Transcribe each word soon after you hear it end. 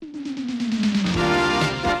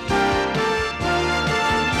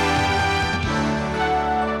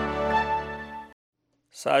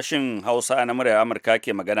Sashin Hausa na muryar Amurka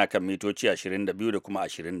ke magana kan mitoci 22 da kuma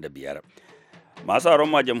 25. Masu auren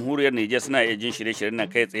ma jamhuriyar Nijar suna iya jin shirye-shiryen nan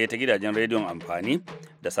kai tsaye ta gidajen rediyon amfani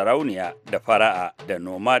da sarauniya da fara'a da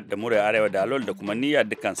nomad da muryar arewa da alol da kuma niyyar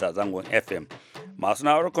dukkan zangon FM. Masu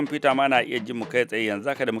na'urar kwamfuta ma na iya jin mu kai tsaye yanzu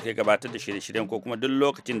haka da muke gabatar da shirye-shiryen ko kuma duk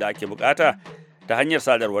lokacin da ake bukata ta hanyar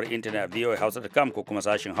sadarwar intanet a voahausa.com ko kuma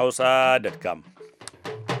sashin hausa.com.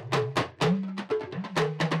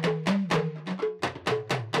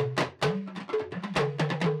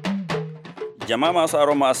 Jama'a masu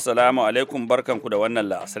aron assalamu alaikum barkanku da wannan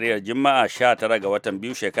la'asariyar Juma'a 19 ga watan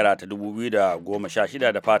biyu shekara ta 2016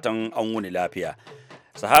 da fatan an wuni lafiya.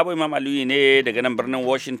 Sahabu Imam Aliyu ne daga nan birnin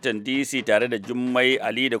Washington DC tare da Jummai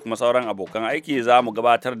Ali da kuma sauran abokan aiki za mu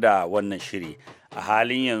gabatar da wannan shiri. A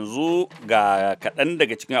halin yanzu ga kaɗan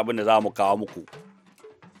daga cikin abin da za mu kawo muku.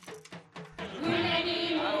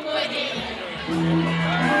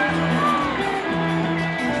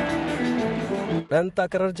 Dan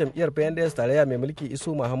takarar jam'iyyar PNDS tarayya mai mulki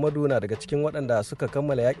Isu Muhammadu na daga cikin waɗanda suka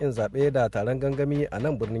kammala yakin zaɓe da taron gangami a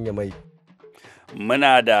nan birnin Yamai.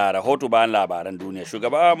 Muna da rahoto bayan labaran duniya.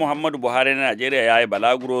 Shugaba Muhammadu Buhari na Najeriya ya yi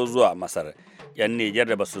balaguro zuwa Masar. 'Yan Nijar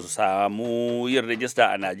da ba su samu yin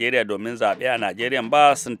rijista a Najeriya domin zaɓe a Najeriya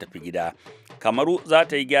ba sun tafi gida. Kamaru za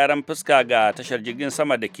ta yi gyaran fuska ga tashar jirgin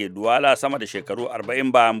sama da ke Duwala sama da shekaru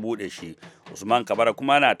 40 bayan buɗe shi. Usman Kabara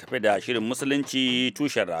kuma na tafi da shirin Musulunci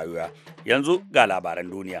tushen rayuwa. Yanzu ga labaran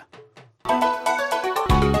duniya.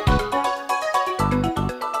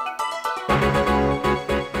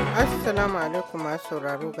 Assalamu alaikum masu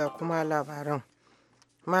sauraro ga kuma labaran.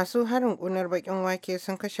 Masu harin ƙunar baƙin wake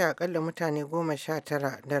sun kashe akalla mutane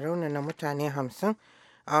 19 da raunana mutane 50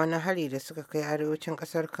 a wani hari da suka kai arewacin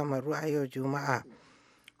ƙasar Kamaru a yau Juma'a.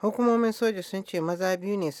 Hukumomin soja sun ce maza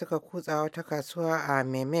biyu ne suka kutsa wata kasuwa a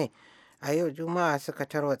Meme a yau Juma'a suka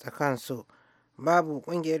tarwatsa kansu. Babu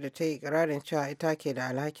ƙungiyar da ta yi ƙirarin cewa ita ke da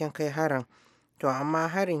alhakin kai harin. To amma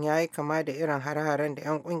harin ya yi kama da irin hare-haren da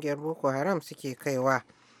 'yan ƙungiyar Boko Haram suke kaiwa.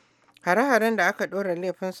 Hare-haren da aka ɗora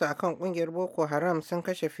laifinsu a kan ƙungiyar Boko Haram sun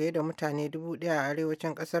kashe fiye da mutane 1,000 a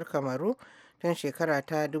arewacin ƙasar Kamaru tun shekara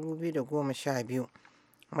ta 2012.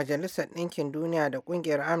 Majalisar Ɗinkin Duniya da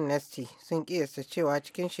ƙungiyar Amnesty sun ƙiyasta cewa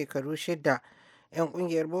cikin shekaru 6, 'yan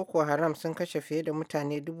ƙungiyar Boko Haram sun kashe fiye da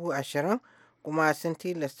mutane 20,000 kuma sun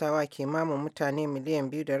tilastawa kimanin mutane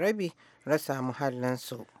 2.5 rasa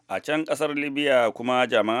muhallansu. A can kasar Libya kuma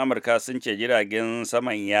jami'an Amurka sun ce jiragen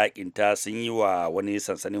saman yakin ta sun yi wa wani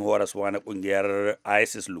sansanin horaswa na kungiyar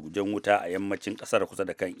ISIS lugujen wuta a yammacin kasar kusa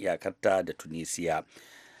da kan iyakarta da Tunisia.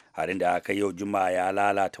 Harin da aka yau Juma'a ya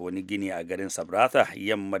lalata wani gini a garin Sabratha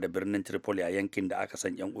yamma da birnin Tripoli a yankin da aka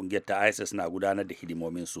san 'yan kungiyar ta ISIS na gudanar da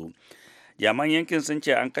hidimomin su. Jami'an yankin sun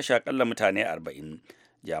ce an kashe akalla mutane 40.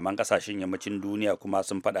 Jami'an kasashen yammacin duniya kuma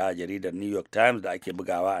sun faɗa a jaridar New York Times da ake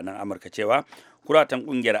bugawa a nan Amurka cewa kuratan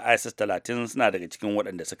kungiyar ISIS 30 suna daga cikin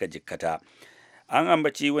waɗanda suka jikkata. An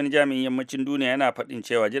ambaci wani jami'in yammacin duniya yana faɗin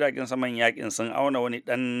cewa jiragen saman yakin sun auna wani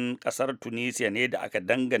ɗan ƙasar Tunisia ne da aka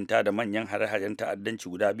danganta da manyan hare-haren ta'addanci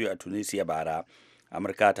guda biyu a Tunisia bara.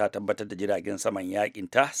 Amurka ta tabbatar da jiragen saman yakin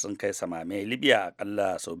ta sun kai samame Libya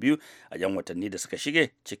akalla sau biyu a yan watanni da suka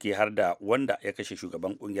shige, ciki har da wanda ya kashe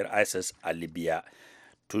shugaban kungiyar ISIS a Libya.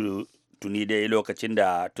 Tun dai lokacin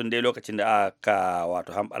da aka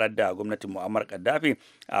wato hamɓarar da gwamnatin Muammar Gaddafi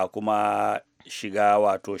a kuma shiga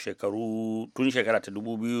wato tun shekara ta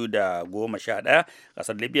 2011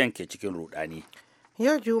 ƙasar Libya ke cikin rudani.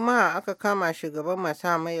 Yau Juma'a aka kama shugaban masu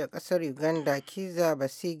hamayya ƙasar Uganda Kizza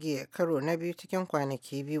Besigye karo na biyu cikin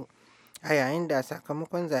kwanaki biyu, a yayin da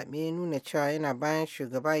sakamakon zaɓe ya nuna cewa yana bayan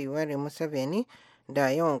shugaba Yoweri Museveni da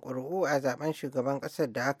yawan ƙuri'u a zaben shugaban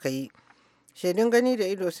ƙasar da aka yi. Shaidun gani da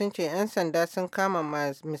ido sun ce 'yan sanda sun kama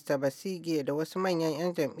Mr. Besigye da wasu manyan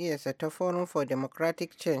 'yan jam'iyyarsa ta Forum for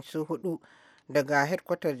Democratic Change su 4 daga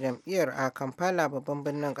hedkwatar jam'iyyar a Kampala babban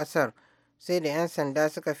birnin ƙasar. Sai da 'yan sanda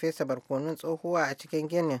suka fesa barkonun tsohuwa a cikin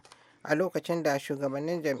ginin a lokacin da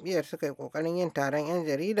shugabannin jam'iyyar suka yi ƙoƙarin yin taron 'yan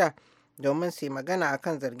jarida domin su yi magana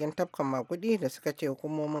akan zargin tafkan maguɗi da suka ce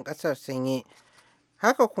hukumomin ƙasar sun yi.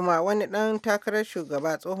 Haka kuma wani ɗan takarar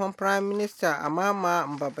shugaba tsohon Firayim Minista Amama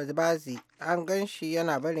Mbabazi an gan shi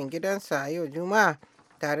yana barin gidansa a yau Juma'a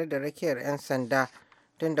tare da rakiyar 'yan sanda.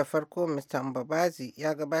 Tun da farko Mr. Mbabazi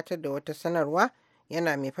ya gabatar da wata sanarwa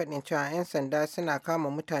yana mai faɗin cewa 'yan sanda suna kama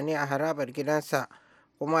mutane a harabar gidansa,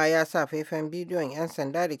 kuma ya sa faifan bidiyon 'yan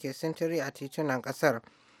sanda da ke sintiri a titunan ƙasar.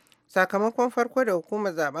 Sakamakon farko da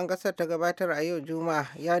hukumar zaben ƙasar ta gabatar a yau Juma'a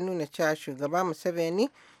ya nuna cewa shugaba Museveni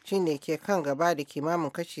shine ke kan gaba da kimamin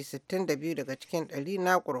kashi 62 daga cikin 100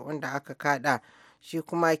 na ƙuri'un da aka kada. Shi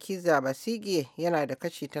kuma Kizza Besigye yana da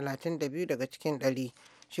kashi 32 daga cikin 100.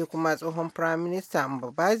 shi kuma tsohon firaminista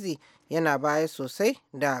Mbabazi yana baya sosai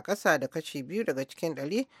da ƙasa da kashi 2 daga cikin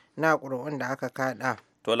 100 na ƙuri'un da aka kada.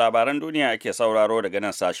 To labaran duniya ake sauraro daga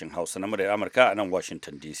nan sashen Hausa na muryar Amurka a nan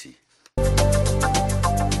Washington DC.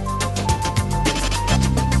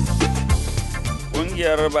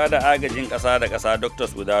 Ƙungiyar ba da agajin ƙasa da ƙasa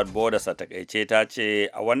Doctors Without Borders a takaice ta ce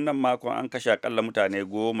a wannan makon an kashe akalla mutane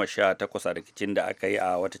 18 a rikicin da aka yi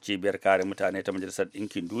a wata cibiyar kare mutane ta Majalisar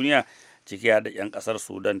Ɗinkin Duniya, ciki da 'yan ƙasar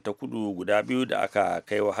Sudan ta kudu guda biyu da aka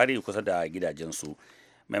kai wa hari kusa da gidajensu.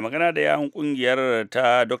 Mai magana da yawun ƙungiyar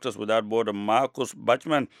ta Doctors Without Borders Marcus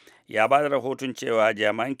Bachman ya ba da rahoton cewa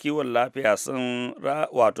jami'an kiwon lafiya sun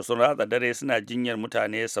ratsa dare suna jinyar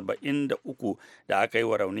mutane 73 da aka yi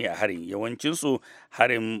wa rauni a harin, yawancinsu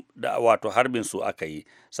harbin su aka yi,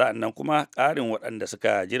 sa'annan kuma ƙarin waɗanda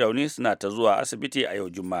suka ji rauni suna ta zuwa asibiti a yau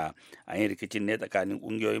Juma'a. An yi rikicin ne tsakanin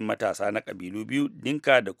ƙungiyoyin matasa na ƙabilu biyu,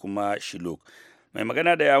 Dinka da kuma Shiluk. Mai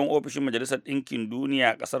magana da yawun ofishin Majalisar Ɗinkin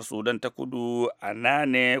Duniya a ƙasar Sudan ta kudu,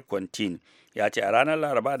 Anane Quintin, ya ce a ranar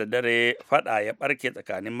Laraba da dare fada ya ɓarke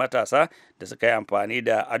tsakanin matasa da suka yi amfani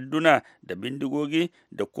da adduna da bindigogi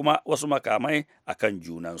da kuma wasu makamai a kan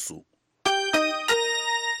junansu.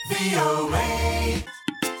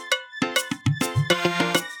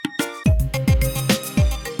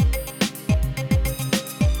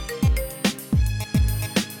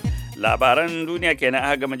 Labaran duniya kenan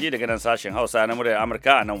aka gama ji daga nan sashen Hausa na muryar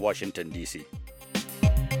Amurka a nan Washington DC.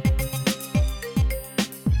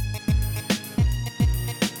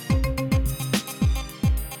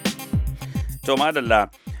 To madalla,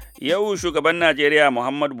 yau shugaban Najeriya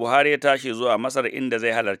Muhammadu Buhari ya tashi zuwa Masar inda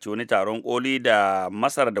zai halarci wani taron koli da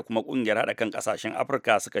Masar da kuma kungiyar haɗa kan ƙasashen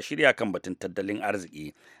Afirka suka shirya kan batun tattalin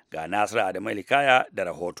arziki. Ga Nasiru Adamu Likaya da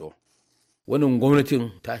rahoto. Wannan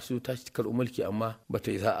gwamnatin ta karɓi mulki amma ba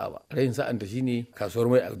ta yi sa'a ba. Rayin sa'anta shine kasuwar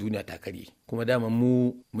mai a duniya ta karye. Kuma dama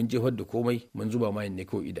mun jefar da komai mun zuba mayin ne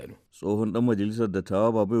kawai idanu. Tsohon dan majalisar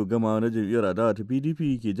dattawa Babayo Gama na jam'iyyar adawa ta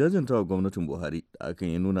PDP ke jajantawa gwamnatin Buhari da akan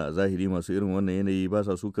ya nuna a zahiri masu irin wannan yanayi ba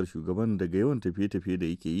sa sukar shugaban daga yawan tafiye-tafiye da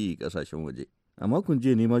yake yi kasashen waje. A makon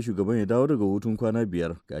jiya ne ma shugaban ya dawo daga hutun kwana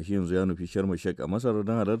 5, gashi yanzu ya nufi Sharm el-Sheikh a Masar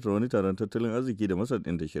don halartar wani taron tattalin arziki da Masar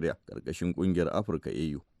ɗin ta shirya karkashin kungiyar Afirka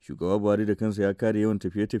AU. Shugaba Buhari da kansa ya kare yawan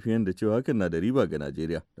tafiye-tafiyen da cewa hakan na da riba ga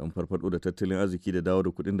Najeriya don farfado da tattalin arziki da dawo da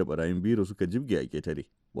kuɗin da barayin biro suka jibge a ketare.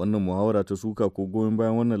 Wannan muhawara ta suka ko goyon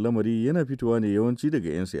bayan wannan lamari yana fitowa ne yawanci daga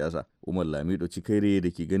 'yan siyasa. Umar Lamido Cikaire da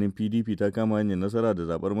ke ganin PDP ta kama hanyar nasara da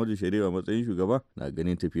zabar Madu Sharif a matsayin shugaba na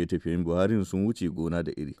ganin tafiye-tafiyen Buhari sun wuce gona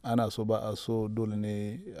da iri. Ana so ba a so dole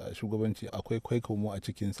ne shugabanci akwai kwaikomo a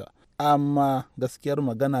cikinsa. Amma gaskiyar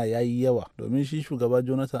magana ya yi yawa domin shi shugaba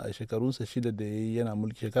Jonathan a shekarunsa 6 da ya yi yana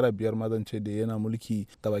mulki, shekara 5 ma zan ce da yana mulki,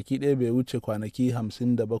 gabaki ɗaya bai wuce kwanaki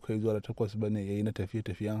 57 zuwa 8 ba ne ya yi na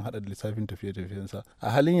tafiye-tafiyen haɗa lissafin tafiye-tafiyensa. A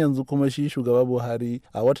halin yanzu kuma shi shugaba Buhari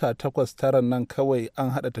a wata 8-9 nan kawai an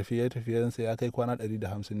haɗa tafiye-tafiyensa ya kai kwana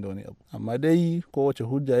 150 da wani abu. Amma dai kowace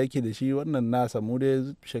hujja yake da shi wannan nasa, mu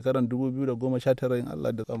dai shekaran 2019 in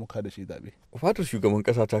Allah da zamu kada shi zaɓe. Fatar shugaban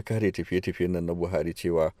ƙasa ta kare tafiye-tafiyen nan na Buhari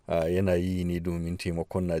cewa yana yi ne domin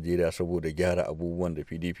taimakon Najeriya saboda gyara abubuwan da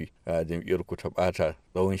PDP a jam'iyyar ku ta bata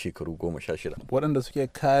tsawon shekaru 16. Waɗanda suke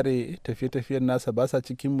kare tafiye-tafiyen nasa ba sa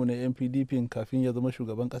cikin mu na yan PDP kafin ya zama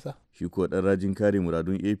shugaban ƙasa. Shi kuwa ɗan rajin kare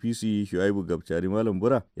muradun APC Shuaibu Gabchari Malam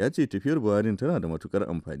Bura ya ce tafiyar Buhari tana da matukar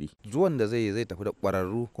amfani. Zuwan da zai tafi da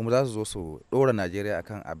ƙwararru kuma za su zo su ɗora Najeriya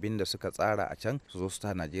akan abin da suka tsara a can, su zo su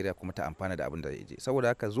ta Najeriya kuma ta amfana da abin da ya je. Saboda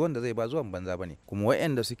haka zuwan da zai ba zuwan banza bane. Kuma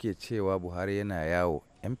waɗanda suke cewa Buhari yana yawo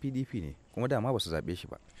yan PDP ne kuma dama ba su zaɓe shi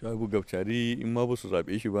ba. Shuaibu Gabchari in ma ba su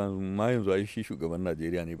zaɓe shi ba ma yanzu ai shi shugaban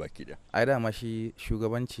Najeriya ne baki da. Ai dama shi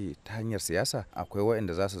shugabanci ta hanyar siyasa akwai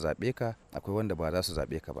waɗanda za su zaɓe ka, akwai wanda ba za su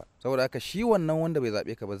zaɓe ka ba. Saboda haka shi wannan wanda bai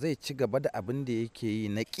zaɓe ka ba zai ci gaba da abin da yake yi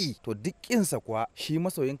na ƙi, to duk ƙinsa kuwa shi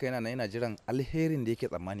masoyinka yana jiran alherin da yake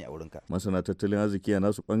tsammani a wurinka. Masana tattalin arziki a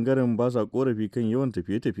nasu bangaren ba sa korafi kan yawan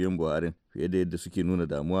tafiye-tafiyen Buhari fiye da yadda suke nuna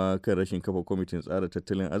damuwa kan rashin kafa kwamitin tsara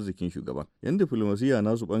tattalin arzikin shugaban. Yan diflomasiya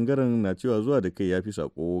nasu bangaren na cewa zuwa da kai ya fi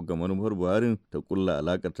sako ga manufar Buhari ta kulla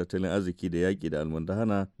alakar tattalin arziki da yaƙi da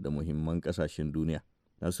almundahana da muhimman ƙasashen duniya.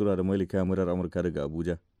 Nasura da Malika murar Amurka daga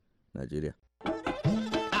Abuja, Najeriya.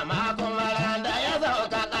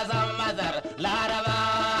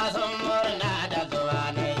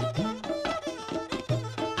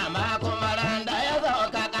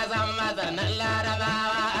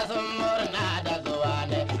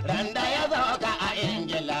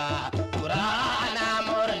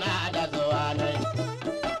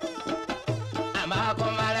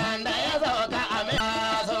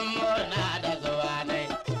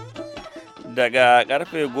 Daga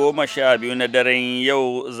karfe 12 na daren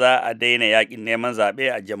yau za a daina yakin neman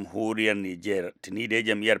zaɓe a jamhuriyar Nijar. Tuni dai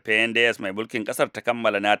jam'iyyar PNDS mai mulkin ƙasar ta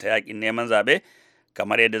kammala nata yakin neman zaɓe,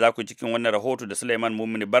 kamar yadda za ku cikin wannan rahoto da Suleiman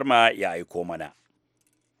Mumini Barma ya aiko mana.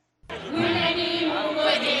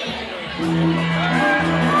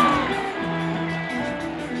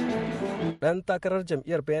 Dan takarar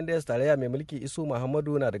jam'iyyar PNDS tarayya mai mulki Isu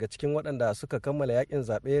Muhammadu na daga cikin waɗanda suka kammala yakin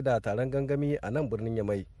zaɓe da taron gangami a nan birnin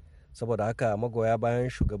Yamai. Saboda haka magoya bayan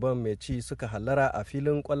shugaban mai ci suka hallara a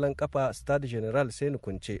filin ƙwallon kafa Stade General Sani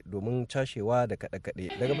Kunce domin cashewa da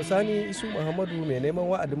kaɗe-kaɗe. Daga bisani Isu Muhammadu mai neman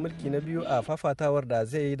wa'adin mulki na biyu a fafatawar da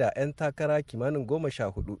zai yi da 'yan takara kimanin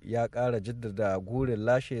 14 ya ƙara jaddada gurin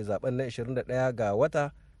lashe zaben na 21 ga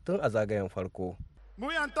wata tun a zagayen farko. Mu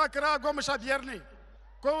 'yan takara 15 ne.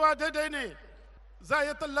 Kowa daidai ne za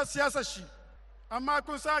yi tallar siyasar shi, amma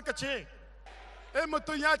kun sa aka ce in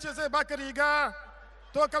mutum ya ce zai baka riga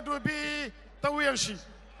to ka dubi ta wuyan shi.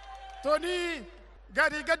 To ni ga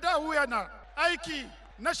rigar da wuya na aiki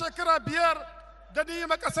na shekara 5 da ni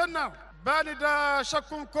makasar nan ba ni da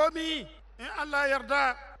shakkun komi in Allah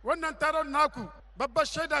yarda. Wannan taron naku babbar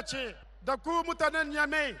shaida ce da ku mutanen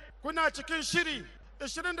Yamai kuna cikin shiri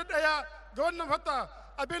 21 ga wannan fata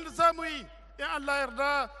abin da za mu yi in Allah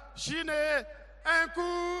yarda shi ne ku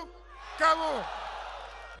kawo.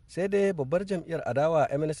 Sai dai babbar jam'iyyar adawa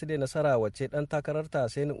MNSD nasara wacce dan takararta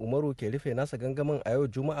Sani Umaru ke rufe nasa gangamin a yau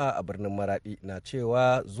Juma'a a birnin Maradi na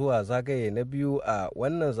cewa zuwa zagaye na biyu a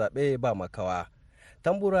wannan zaɓe ba makawa.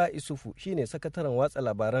 Tambura Isufu shine sakataren watsa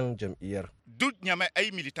labaran jam'iyyar. Duk Nyamai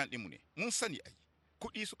ai militan ɗinmu ne, mun sani ai.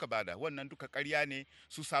 Kuɗi suka bada, wannan duka ƙarya ne,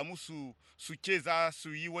 su samu su ce za su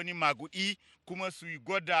yi wani magudi kuma su yi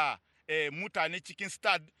gwada mutane cikin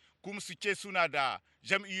stad kuma su ce suna da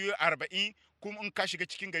jam'iyyoyi 40 kuma in ka shiga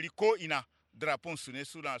cikin gari ko ina drapon su ne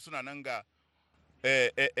suna nan ga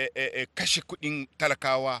kashe kudin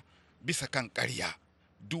talakawa bisa kan ƙarya.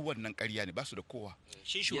 Duk wannan ƙarya ne, ba su da kowa.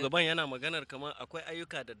 Shi shugaban yana maganar kamar akwai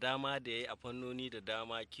ayyuka da dama da ya yi a fannoni da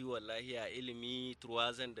dama, kiwon lahiya, ilimi,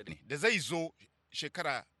 turwazan da zai zo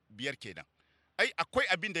shekara 5 kenan. Ai akwai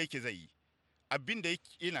abin da yake zai yi, abin da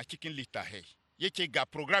yana cikin littafai yake ga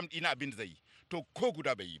program ina abin da zai yi, to ko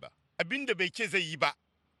guda bai yi ba. Abin da bai ce zai yi ba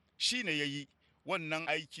shi ne ya yi wannan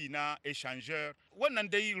aiki na échangeur, wannan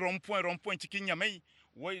dai rompoint cikin Yamai,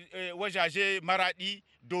 wajaje Maradi,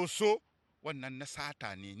 Doso, wannan na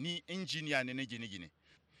sata ne. Ni injiniya ne na gine-gine,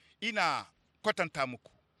 ina kwatanta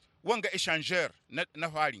muku wanga échangeur na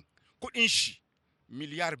farin kudin shi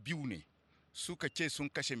miliyar 2 ne, suka ce sun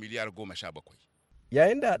kashe miliyar 17.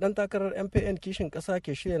 Yayin da ɗan takarar MPN kishin ƙasa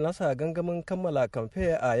ke shirya nasa gangamin kammala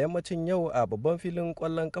kamfe a yammacin yau a babban filin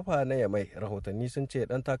ƙwallon kafa na Yamai, rahotanni sun ce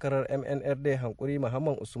ɗan takarar MNRD Hankuri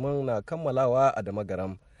Muhammad Usman na kammalawa a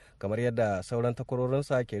Damagaram, kamar yadda sauran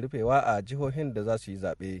takwarorinsa ke rufewa a jihohin da za su yi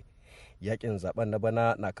zaɓe. Yakin zaben na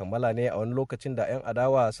bana na kammala ne a wani lokacin da 'yan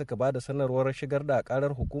adawa suka ba da sanarwar shigar da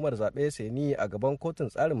karar hukumar zaɓe seni a gaban kotun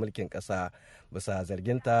tsarin mulkin ƙasa bisa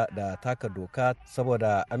zarginta da taka doka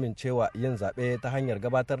saboda amincewa yin zaɓe ta hanyar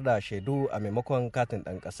gabatar da shaidu a maimakon katin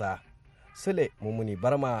ɗan ƙasa. Sule Mumuni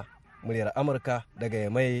Barma, muryar Amurka daga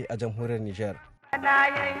Yamai a jamhuriyar Nijar.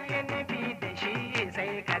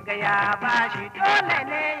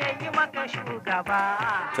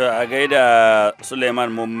 To a gaida Suleiman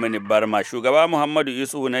Mummuni Barma. Shugaba Muhammadu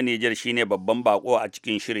Yusuf na Nijar shine babban bako a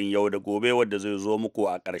cikin shirin yau da gobe wadda zai zo muku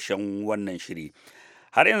a ƙarshen wannan shiri.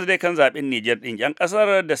 Har yanzu dai kan zaɓen Nijar ɗin 'yan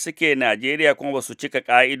ƙasar da suke Najeriya kuma ba su cika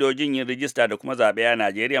ƙa'idojin yin rijista da kuma zaɓe a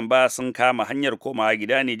Najeriya ba sun kama hanyar komawa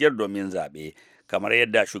gida Nijar domin zaɓe, kamar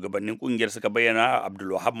yadda shugabannin ƙungiyar suka bayyana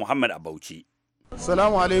Abdulwahab Muhammad a Bauchi.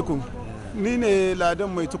 Salamu alaikum. Ni ne Ladan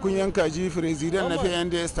mai tukunyan kaji firizidan na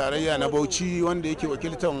PNDS tarayya na Bauchi wanda yake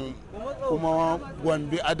wakiltan kuma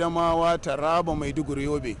Gombe, Adamawa, Taraba, Maiduguri,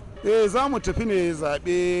 Yobe. Za mu tafi ne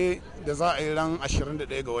zaɓe da za a yi ran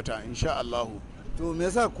 21 ga wata insha Allahu. To me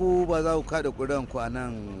yasa ku ba za ku kada ƙuri'an ku a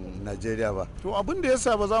nan Najeriya ba? To abin da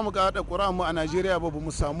yasa ba za mu kada ƙuri'an mu a Najeriya ba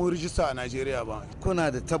mu samu rijista a Najeriya ba.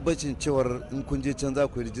 Kuna da tabbacin cewar in kun je can za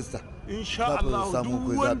ku yi rijista? Insha Allah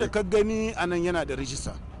duk wanda ka gani a nan yana da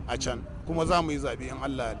rijista a can kuma za mu yi zaɓe in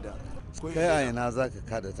Allah yarda. Kai a ina za ka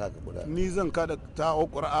kada taka ƙuri'a? Ni zan kada ta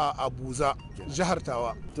ƙuri'a a Buza, jihar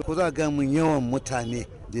Tawa. Ko za ga mun yawan mutane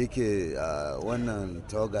da yake wannan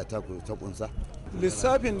tawaga ta kunsa?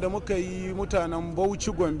 Lissafin da muka yi mutanen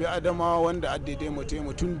Bauchi, Gombe, Adamawa wanda addaidai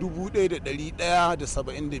mutum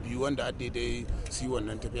 1,172 wanda addaidai su yi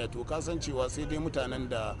wannan tafiya. To kasancewa sai dai mutanen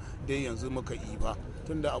da dai yanzu muka yi ba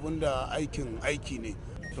tunda abun da aiki ne.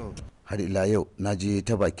 Har ila yau na je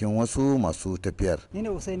ta bakin wasu masu tafiyar. Ni ne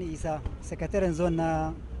Usaini Isa, sakataren zon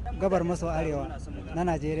na gabar maso arewa na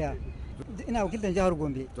Najeriya. ina wakiltar jihar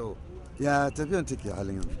Gombe. To ya tafiyan take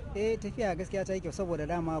halin yanzu? Tafiya gaskiya ta yi kyau saboda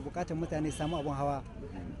dama bukatar mutane su samu abun hawa,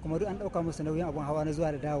 kuma duk an dauka musu nauyin abun hawa na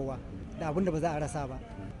zuwa da dawowa da abun da ba za a rasa ba.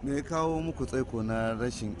 Me ya kawo muku tsaiko na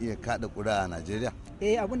rashin iya kada ƙuri'a a Najeriya?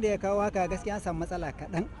 Abun da ya kawo haka gaskiya an samu matsala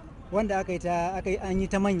kaɗan wanda an yi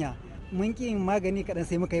ta manya, mun ki magani kaɗan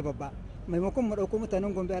sai muka yi babba. Maimakon mu ɗauko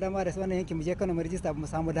mutanen Gombe Adama da wannan yankin mu je Kano mu rijista ba mu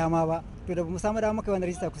samu dama ba, to da ba mu samu dama muka yi wannan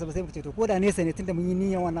rijista kusa ba sai muka ce to ko da nesa ne tunda mun yi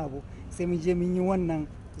niyyar wannan abu sai mun je mun yi wannan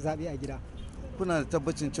zaɓe a gida. Kuna da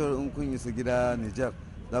tabbacin cewa in kun isa gida Nijar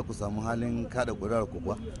za ku samu halin kada ƙuri'ar ku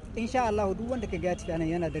kuwa? Insha Allah duk wanda ka ga tafi nan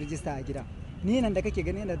yana da rijista a gida. Ni nan da kake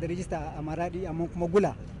gani yana da rijista a Maradi amma kuma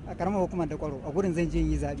Gula a karamar hukumar da Kwaro a gurin zan je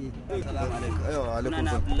yi zaɓe. Assalamu alaikum.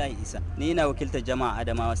 Sunana Abdullahi Isa. Ni ina wakiltar jama'a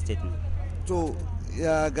Adamawa State ne. To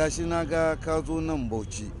ya gashi na ga ka zo nan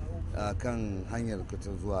Bauchi a kan hanyar ka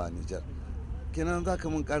zuwa Nijar. Kenan za ka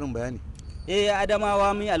mun ƙarin bayani?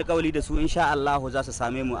 Adamawa mun yi alkawari da su insha Allah za su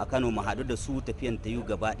same mu a Kano mu haɗu da su tafiyan ta yi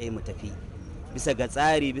gaba ɗaya mu tafi. Bisa ga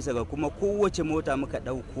tsari bisa ga kuma kowace mota muka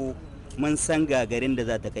ɗauko mun san gagarin da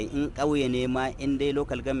za ta kai, in ƙauye ne ma in dai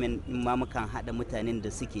local government ma mukan haɗa mutanen da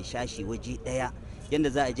suke shashi waje ɗaya yadda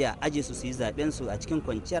za a je a aje su yi zaɓen su a cikin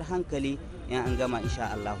kwanciyar hankali in an gama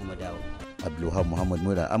insha Allah mu dawo. Abdulwahab Muhammad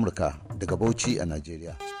Mura Amurka daga Bauchi a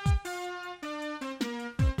Najeriya.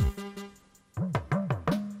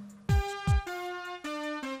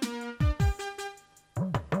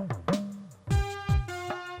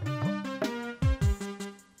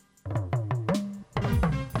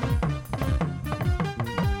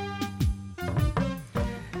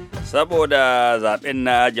 Saboda zaben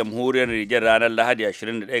na jamhuriyar Nijar ranar Lahadi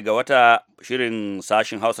 21 ga wata, shirin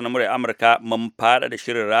sashin Hausa na muryar Amurka mun fara da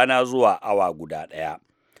shirin rana zuwa awa guda ɗaya.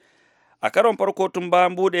 A karon farko tun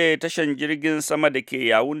bayan bude tashan jirgin sama da ke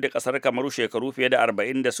yawun da kasar Kamaru shekaru fiye da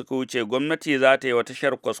 40 da suka wuce, gwamnati za ta yi wa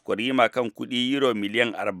tashar kwaskwarima kan kuɗi euro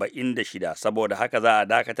miliyan 46, saboda haka za a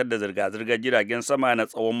dakatar da zirga-zirgar jiragen sama na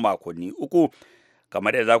tsawon makonni 3,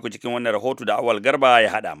 kamar da za ku cikin wannan rahoto da Awal Garba ya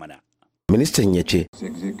haɗa mana. Ministan ya ce,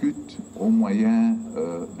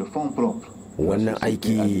 wannan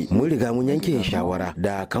aiki mun riga mun yanke shawara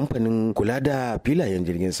da kamfanin kula da filayen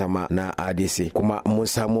jirgin sama na ADC, kuma mun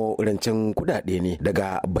samo rancen kudade ne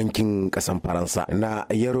daga bankin kasan Faransa na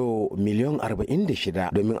euro miliyan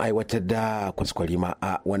 46 domin aiwatar da kwaskwarima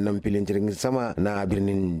a wannan filin jirgin sama na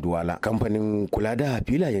birnin Duwala. Kamfanin kula da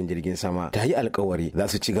filayen jirgin sama ta yi alkawari za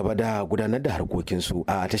su ci gaba da gudanar da harkokinsu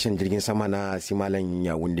a tashan jirgin sama na Simalan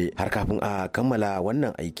Yawunde har kafin a kammala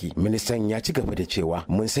wannan aiki. Ministan ya ci gaba da cewa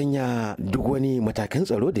mun sanya duk wani matakan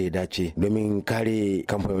tsaro da ya dace domin kare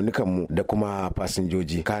kamfanonikanmu da kuma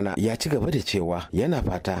fasinjoji. Kana ya ci gaba da cewa yana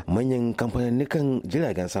fata manyan kamfanonikan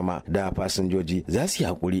jiragen sama da fasinjoji za su yi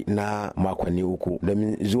hakuri na makonni 3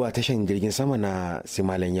 domin zuwa tashan jirgin sama na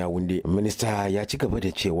Simalan Yawunde. Minista ya ci gaba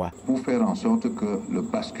da cewa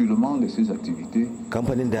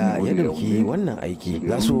kamfanin da ya dauki wannan aiki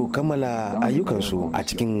za su kammala ayyukansu a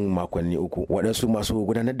cikin makonni 3. Waɗansu masu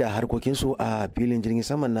gudanar da harkokinsu a filin jirgin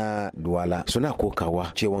sama na Duwala suna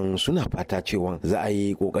kokawa cewan suna fata cewan za a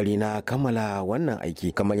yi kokari na kammala wannan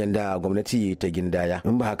aiki kamar yadda gwamnati ta gindaya,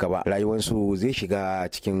 in ba haka ba rayuwarsu zai shiga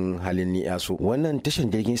cikin halin ni'yasu. Wannan tashan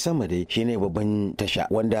jirgin sama dai shine babban tasha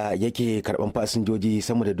wanda yake karban fasinjoji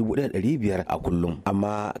sama da 1,500 a kullum,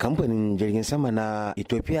 amma kamfanin jirgin sama na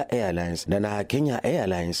Ethiopia Airlines da na Kenya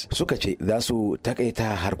Airlines suka ce za su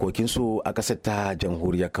takaita harkokinsu a ƙasar ta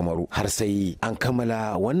jamhuriyar Kamaru har sai an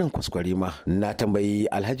kammala wannan kwaskwarima. Na tambayi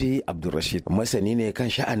Alhaji Abdulrashid, masani ne kan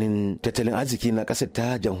sha'anin tattalin arziki na ƙasar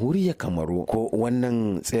ta jamhuriyar Kamaru, ko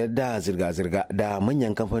wannan tsayar da zirga-zirga da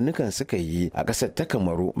manyan kamfanukan suka yi a ƙasar ta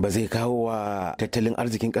Kamaru ba zai kawo wa tattalin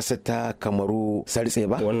arzikin ƙasar ta Kamaru sartse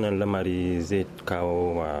ba. Wannan lamari zai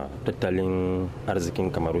kawo wa tattalin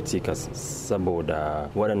arzikin Kamaru cikas, saboda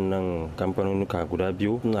waɗannan kamfanonuka guda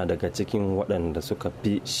biyu suna daga cikin waɗanda suka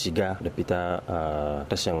fi shiga da fita a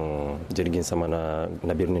tashan jirgin sama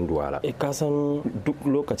na birnin Duwala. Kasan duk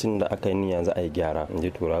lokacin da aka yi niyya za a yi gyara,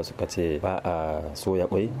 inji tura suka ce ba a soya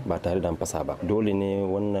kwai ba tare da fasa ba. Dole ne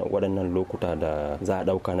waɗannan lokuta da za a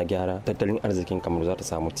ɗauka na gyara tattalin arzikin Kamaru za ta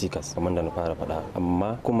samu cikas, kamar da na fara faɗa.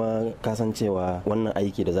 Amma kuma kasancewa wannan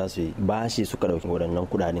aiki da za su yi bashi suka ɗauki waɗannan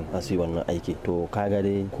kuɗaɗen za su yi wannan aiki, to kaga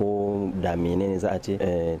dai ko da menene za a ce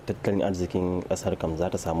tattalin arzikin ƙasar kam za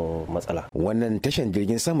ta samu matsala. Wannan tashan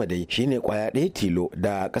jirgin sama dai shine kwaya ɗaya tilo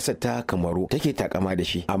da ƙasar ta Kamaru take takama da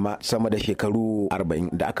shi, amma sama da shekaru 40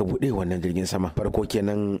 da aka buɗe wannan jirgin sama, farko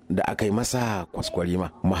kenan da aka yi masa kwaskwarima.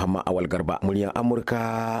 Muhammad Awal Garba, muryar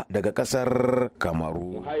Amurka daga ƙasar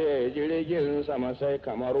Kamaru. Haye jirgin sama sai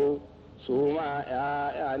Kamaru, su ma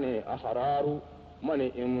 'ya'ya ne a hararu,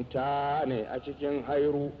 mani imta ne a cikin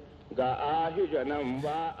hairu, ga ahija nan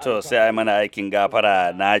ba. To sai ai mana aikin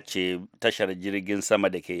gafara na ce tashar jirgin sama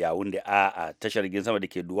da ke Yawunde a'a tashar jirgin sama da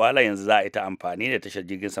ke Duwala yanzu za a yi ta amfani da tashar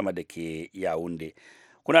jirgin sama da ke Yawunde.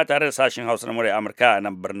 Kuna tare da sashen Hausa na murya Amurka a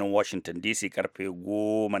nan birnin Washington DC karfe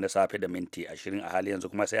 10 na safe da minti 20 a hali yanzu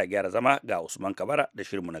kuma sai a gyara zama ga Usman Kabara da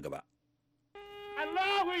shirinmu na gaba.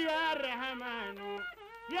 Allahu ya rahamanu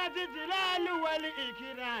ya ji jilalu wal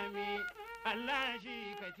ikirami Allah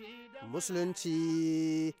shi ka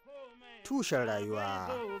Musulunci tushen rayuwa.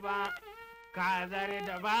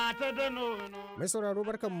 Mai sauraro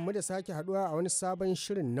barkanmu da sake haduwa a wani sabon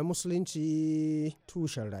shirin na Musulunci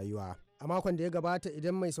tushen rayuwa. A makon da ya gabata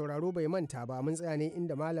idan mai sauraro bai manta ba mun tsaya ne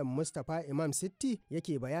inda Malam Mustapha Imam Sitti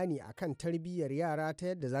yake bayani akan tarbiyyar yara ta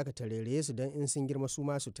yadda zaka tarairaye su don in sun girma su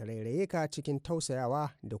ma su tarairaye ka cikin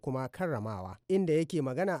tausayawa da kuma karramawa. Inda yake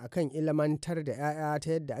magana akan ilmantar da 'ya'ya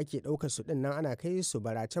ta yadda ake ɗaukar su dinnan ana kai su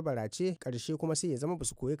barace-barace ƙarshe kuma sai ya zama ba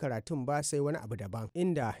su koyi karatun ba sai wani abu daban.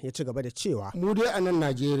 Inda ya ci gaba da cewa mu dai a nan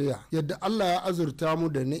Najeriya yadda Allah ya azurta mu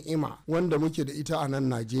da ni'ima wanda muke da ita a nan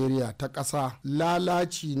Najeriya ta ƙasa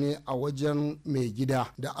lalaci ne a wajen mai gida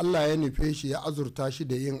da Allah ya nufe shi ya azurta shi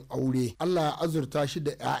da yin aure, Allah ya azurta shi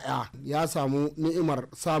da 'ya'ya, ya samu ni'imar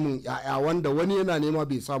samun 'ya'ya wanda wani yana nema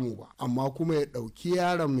bai samu ba, amma kuma ya ɗauki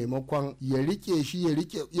yaron maimakon ya rike shi ya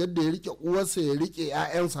rike yadda ya rike uwarsa ya rike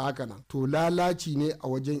 'ya'yansa haka nan. To lalaci ne a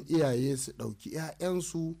wajen iyaye su ɗauki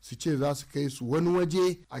 'ya'yansu su ce za su kai su wani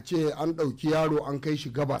waje, a ce an ɗauki yaro an kai shi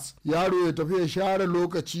gabas, yaro ya tafi ya share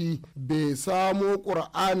lokaci bai samo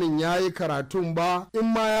ƙur'anin ya yi karatun ba, in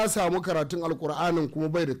ma ya samu karatun alkur'anin kuma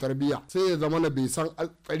bai da tarbiyya sai ya zama na bai san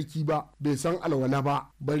tsarki ba bai san alwala ba,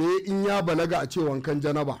 bare in ya balaga a ce wankan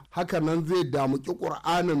janaba, haka nan zai damuki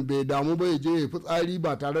ƙur'anin bai damu ba ya je ya fitsari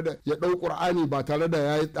ba tare da ya ɗau ƙur'ani ba tare da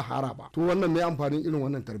ya yi tsahara ba. To wannan mai amfanin irin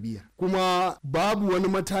wannan tarbiyya? Kuma babu wani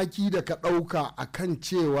mataki da ka ɗauka akan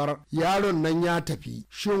cewar yaron nan ya tafi,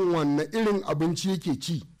 shin wanne irin abinci yake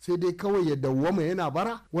ci? Sai dai kawai ya dawwama yana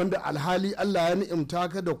bara, wanda alhali Allah ya ni'imta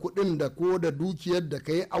ka da kuɗin da ko da dukiyar da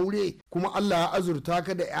ka yi aure, kuma Allah ya azurta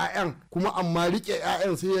ka da 'ya'yan, kuma amma rike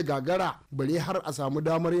 'ya'yan sai ya gagara, bare har a samu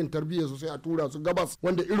damar yin tarbiyya sosai a tura su gabas,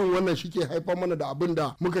 wanda irin wannan shike haifar mana da abin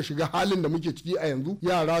da muka shiga halin da muke ciki a yanzu.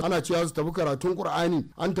 Yara ana cewa su tafi karatun Qur'ani,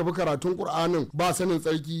 an tafi karatun Qur'anin ba sanin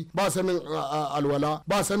tsarki, ba sanin alwala,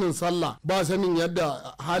 ba sanin sallah, ba sanin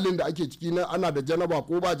yadda halin da ake ciki na ana da janaba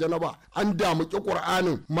ko ba janaba, an damuki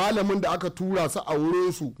Qur'anin. Malamin da aka tura su a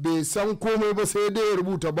wurin su bai san komai ba sai dai ya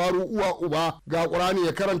rubuta baro uwa uba ga Qur'ani,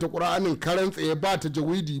 ya karanta Qur'anin karan tsaye ba ta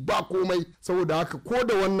jawidi ba komai. Saboda haka ko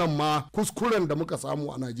da wannan ma kuskuren da muka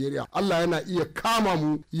samu a Najeriya, Allah yana iya kama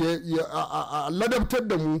mu ya ladabtar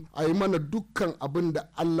da mu, a yi mana dukkan abin da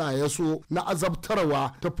Allah ya so na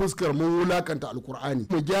azabtarwa ta fuskar mun wulakanta alkur'ani.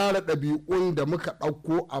 Mu gyara ɗabi'un da muka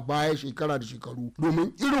ɗauko a baya shekara da shekaru,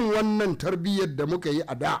 domin irin wannan tarbiyyar da muka yi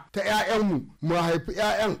a da ta 'ya'yanmu, mu haifi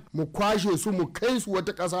 'ya'yan mu kwashe su mu kai su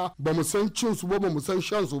wata ƙasa ba mu san cin su ba mu san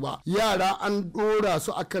shan su ba. Yara an ɗora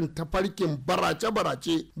su akan tafarkin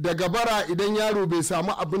barace-barace, daga bara idan yaro bai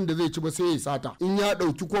samu abin da zai ci ba sai ya sata, in ya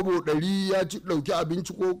ɗauki kwabo 100 ya ci ɗauki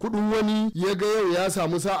abinci ko kuɗin wani ya ga yau ya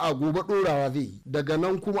samu sa'a gobe ɗorawa zai yi. Daga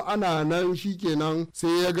nan kuma ana nan shikenan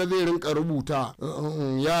sai ya ga zai rinka rubuta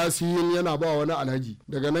ya siyin yana ba wani alhaji,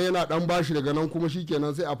 daga nan yana ɗan bashi, daga nan kuma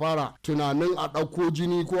shikenan sai a fara tunanin a ɗauko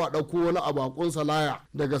jini ko a ɗauko wani abakun laya,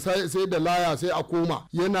 daga sai da laya sai a koma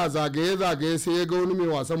yana zagaye-zagaye sai ya ga wani mai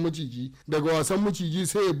wasan maciji, daga wasan maciji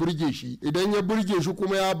sai ya burge shi, idan ya burge shi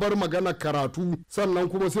kuma ya bar magana karatu, sannan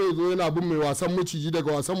kuma sai ya zo yana bin mai wasan maciji,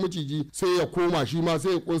 daga wasan maciji sai ya koma shi ma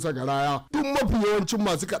sai ya kunsa garaya. Duk mafi yawancin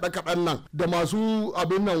masu kaɗe-kaɗen nan da masu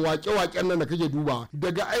abin nan wake-waken nan da kake duba,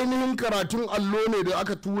 daga ainihin karatun allo ne da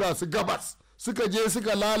aka tura su gabas, suka je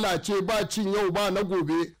suka lalace ba cin yau ba na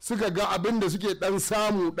gobe, suka ga abin da suke dan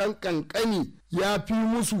samu dan kankani ya fi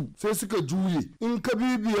musu sai suka juye. In ka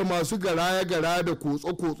bibiya masu garaya da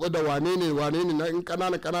kotso da wane ne na in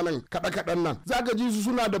kananan kaɗan nan zaka ji su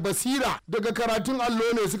suna da basira, daga karatun allo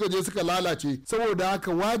ne suka je suka lalace. Saboda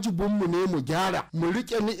haka wajibinmu ne mu gyara, mu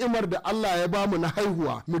rike ni'imar da Allah ya bamu na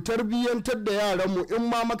haihuwa, mu tarbiyyantar da yaranmu, in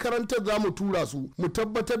ma makarantar za mu tura su mu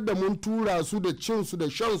tabbatar da mun tura su da cin su da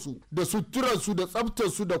shan su da suturar su da tsaftar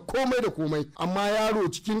su da komai da komai. Amma yaro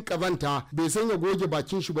cikin kazanta bai san ya goge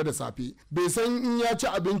bakin shi ba da safe, bai san san in ya ci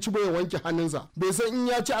abinci ba ya wanke hannunsa, bai san in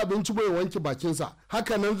ya ci abinci ba ya wanke bakinsa.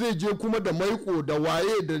 Haka nan zai je kuma da maiko da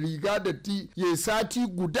waye da riga da ti ya sati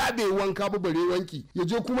guda bai wanka ba bare wanki, ya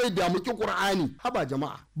je kuma ya damuki Qur'ani. Haba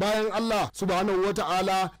jama'a, bayan Allah subhanahu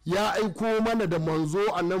wata'ala ya aiko mana da manzo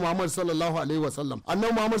annabi Muhammad sallallahu alaihi wasallam.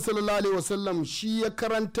 Annabi Muhammad sallallahu alaihi wasallam shi ya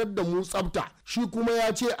karantar da mu tsafta, shi kuma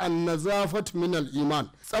ya ce annazafat minal iman,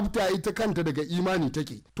 tsafta ita kanta daga imani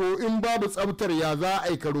take. To in babu tsaftar ya za a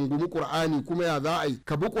yi ka rungumi Qur'ani, kuma ya za a yi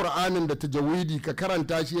ka bi Qur'anin da tajawidi ka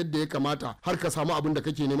karanta shi yadda ya kamata har ka samu abin da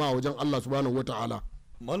kake nema a wajen Allah subhanahu wata'ala.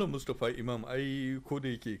 Malam Mustapha Imam, ai ko da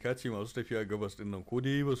yake kace masu tafiya gabas din nan ko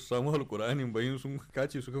dai ba su samu alkur'anin bayin sun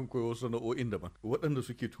kace su kan koyi wasu sana'o'in daban, waɗanda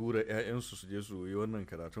suke tura 'ya'yansu su je su yi wannan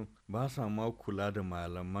karatun ba sa ma kula da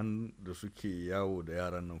malaman da suke yawo da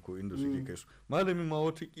yaran nan ko inda suke kai su. Malamin ma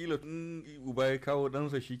watakila in uba ya kawo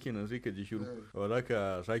ɗansa shikenan sai ka ji shiru, ba za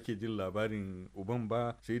ka sake jin labarin uban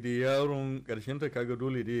ba, sai dai yaron ƙarshen ta kaga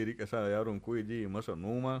dole dai ya rika sa yaron ko ya je masa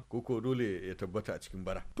noma ko dole ya tabbata a cikin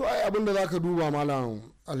bara. To ai abin da zaka duba malam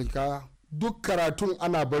alka, duk karatun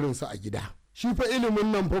ana barinsa a gida. Shi fa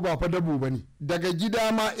ilimin nan fa ba fa dabo bane, daga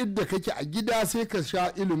gida ma idda kake a gida sai ka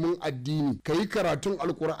sha ilimin addini, ka yi karatun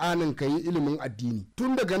alkur'anin, ka yi ilimin addini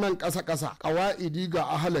tun daga nan ƙasa ƙawa'idi ga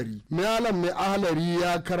ahalari. Malam mai ahalari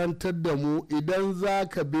ya karantar da mu idan za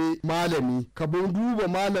ka bi malami, ka bi duba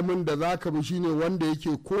malamin da za ka bi shine wanda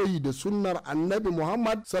yake koyi da sunnar annabi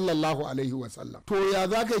Muhammad sallallahu alaihi wasallam. To ya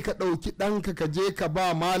za ka ɗauki ɗanka ka je ka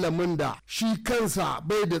ba malamin da shi kansa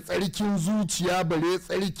bai da tsarkin zuciya bare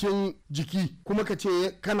tsarkin jiki, kuma ka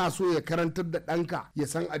ce kana so ya karantar da ɗanka ya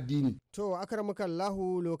san addini. To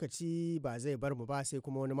akramakallahu, lokaci ba zai bar mu ba, sai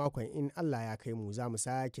kuma wani makon in Allah ya kai mu za mu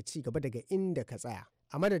sake ci gaba daga inda ka tsaya.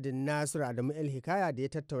 A madadin Nasiru Adamu El Hikaya da ya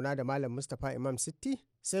tattauna da Malam Mustapha Imam Sitti,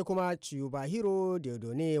 sai kuma Ciyubahiro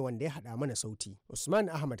Diodone wanda ya haɗa mana sauti. Usman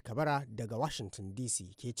Ahmad Kabara daga Washington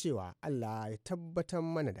DC ke cewa Allah ya tabbatar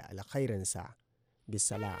mana da alkhairinsa.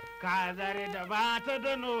 Bisalam. Kazar da ba ta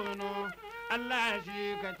da nono, Allah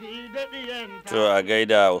shi ka fi daɗiyanta. To a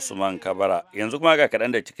gaida Usman Kabara. Yanzu kuma ga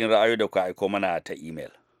kaɗan da cikin ra'ayoyi da kuka aiko mana ta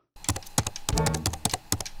imel.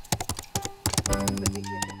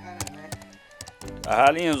 A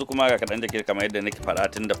halin yanzu kuma ga kaɗan da ke kamar yadda nake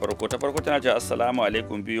faɗa tun da farko. Ta farko tana cewa assalamu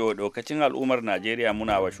alaikum biyo ɗaukacin al'ummar Najeriya,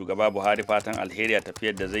 muna wa shugaba Buhari fatan alheri a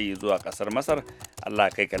tafiyar da zai yi zuwa ƙasar Masar. Allah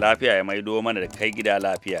kai ka lafiya ya maido mana da kai gida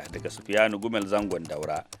lafiya, daga Sufiyanu Gumel zangon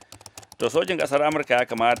Daura. To sojin ƙasar Amurka ya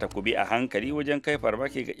kamata ku bi a hankali wajen kai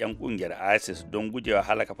farmaki ga 'yan ƙungiyar ISIS don gujewa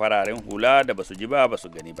halaka fararen hula da basu ji ba basu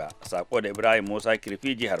gani ba. Sako da Ibrahim Musa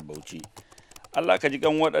Kirfi, jihar Bauchi. Allah ka ji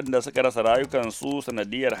kan waɗanda suka rasa rayukansu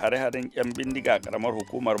sanadiyar hare-haren 'yan bindiga a ƙaramar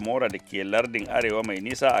hukumar Mora da ke lardin Arewa mai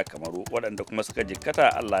nisa a Kamaru, waɗanda kuma suka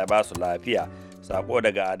jikkata Allah ya ba su lafiya. Sako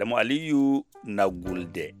daga Adamu Aliyu na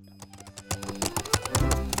Gulde.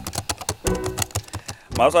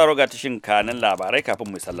 Masu aro ga tashin kanin labarai kafin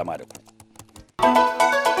mu sallama da ku.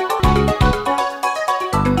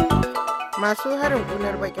 Masu harin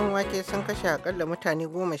kunar bakin wake sun kashe akalla mutane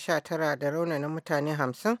 19 da raunana mutane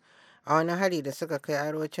 50 a wani hari da suka kai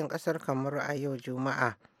arewacin kasar Kamaru a yau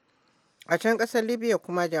Juma'a. A can kasar Libya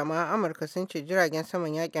kuma jami'an Amurka sun ce jiragen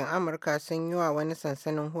saman yakin Amurka sun yi wa wani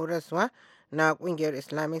sansanin horaswa na kungiyar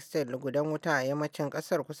Islamic State lugudan wuta a yammacin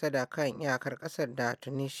kasar kusa da kan iyakar kasar da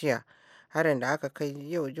Tunisia. Harin da aka kai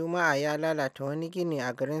yau Juma'a ya lalata wani gini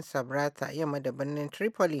a garin Sabrata yamma da birnin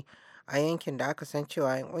Tripoli, a yankin da aka san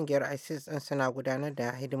cewa kungiyar ISIS din suna gudanar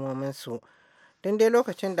da hidimominsu. Don dai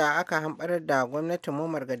lokacin da aka hamɓarar da gwamnatin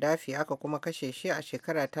Muammar Gaddafi aka kuma kashe shi a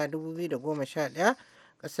shekara ta 2011,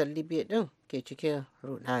 ƙasar Libya din ke cikin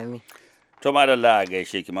rudami. To madalla a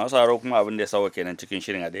gaishe ki, masu haro kuma abin da ya sawa kenan cikin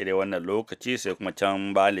shirin a daidai wannan lokaci, sai kuma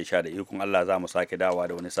can ba sha da ikon Allah za mu sake dawowa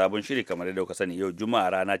da wani sabon shiri. Kamar yadda kuka sani, yau Juma'a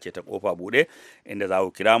rana ce ta kofa buɗe, inda za ku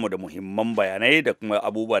kira mu da muhimman bayanai da kuma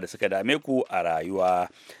abubuwa da suka dame ku a rayuwa.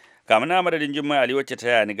 Kamar na madadin Jummai Ali wacce ta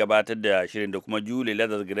yani gabatar da shirin, da kuma Julie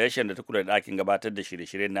Leathers Gresham da ta kula da ɗakin gabatar da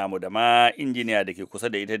shirye-shiryen namu, da ma injiniya da ke kusa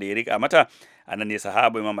da ita da ya rika mata. A nan ne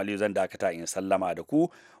sahabu Imam Aliyu zan dakata in sallama da ku,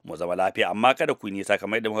 mu zama lafiya, amma kada ku nisa.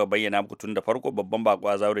 Kamar yadda muka bayyana muku tun da farko, babban bako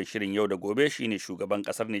a zauren shirin yau da gobe shine shugaban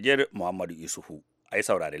ƙasar Nijar Muhammadu Isufu. Ai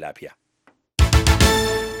saurari lafiya.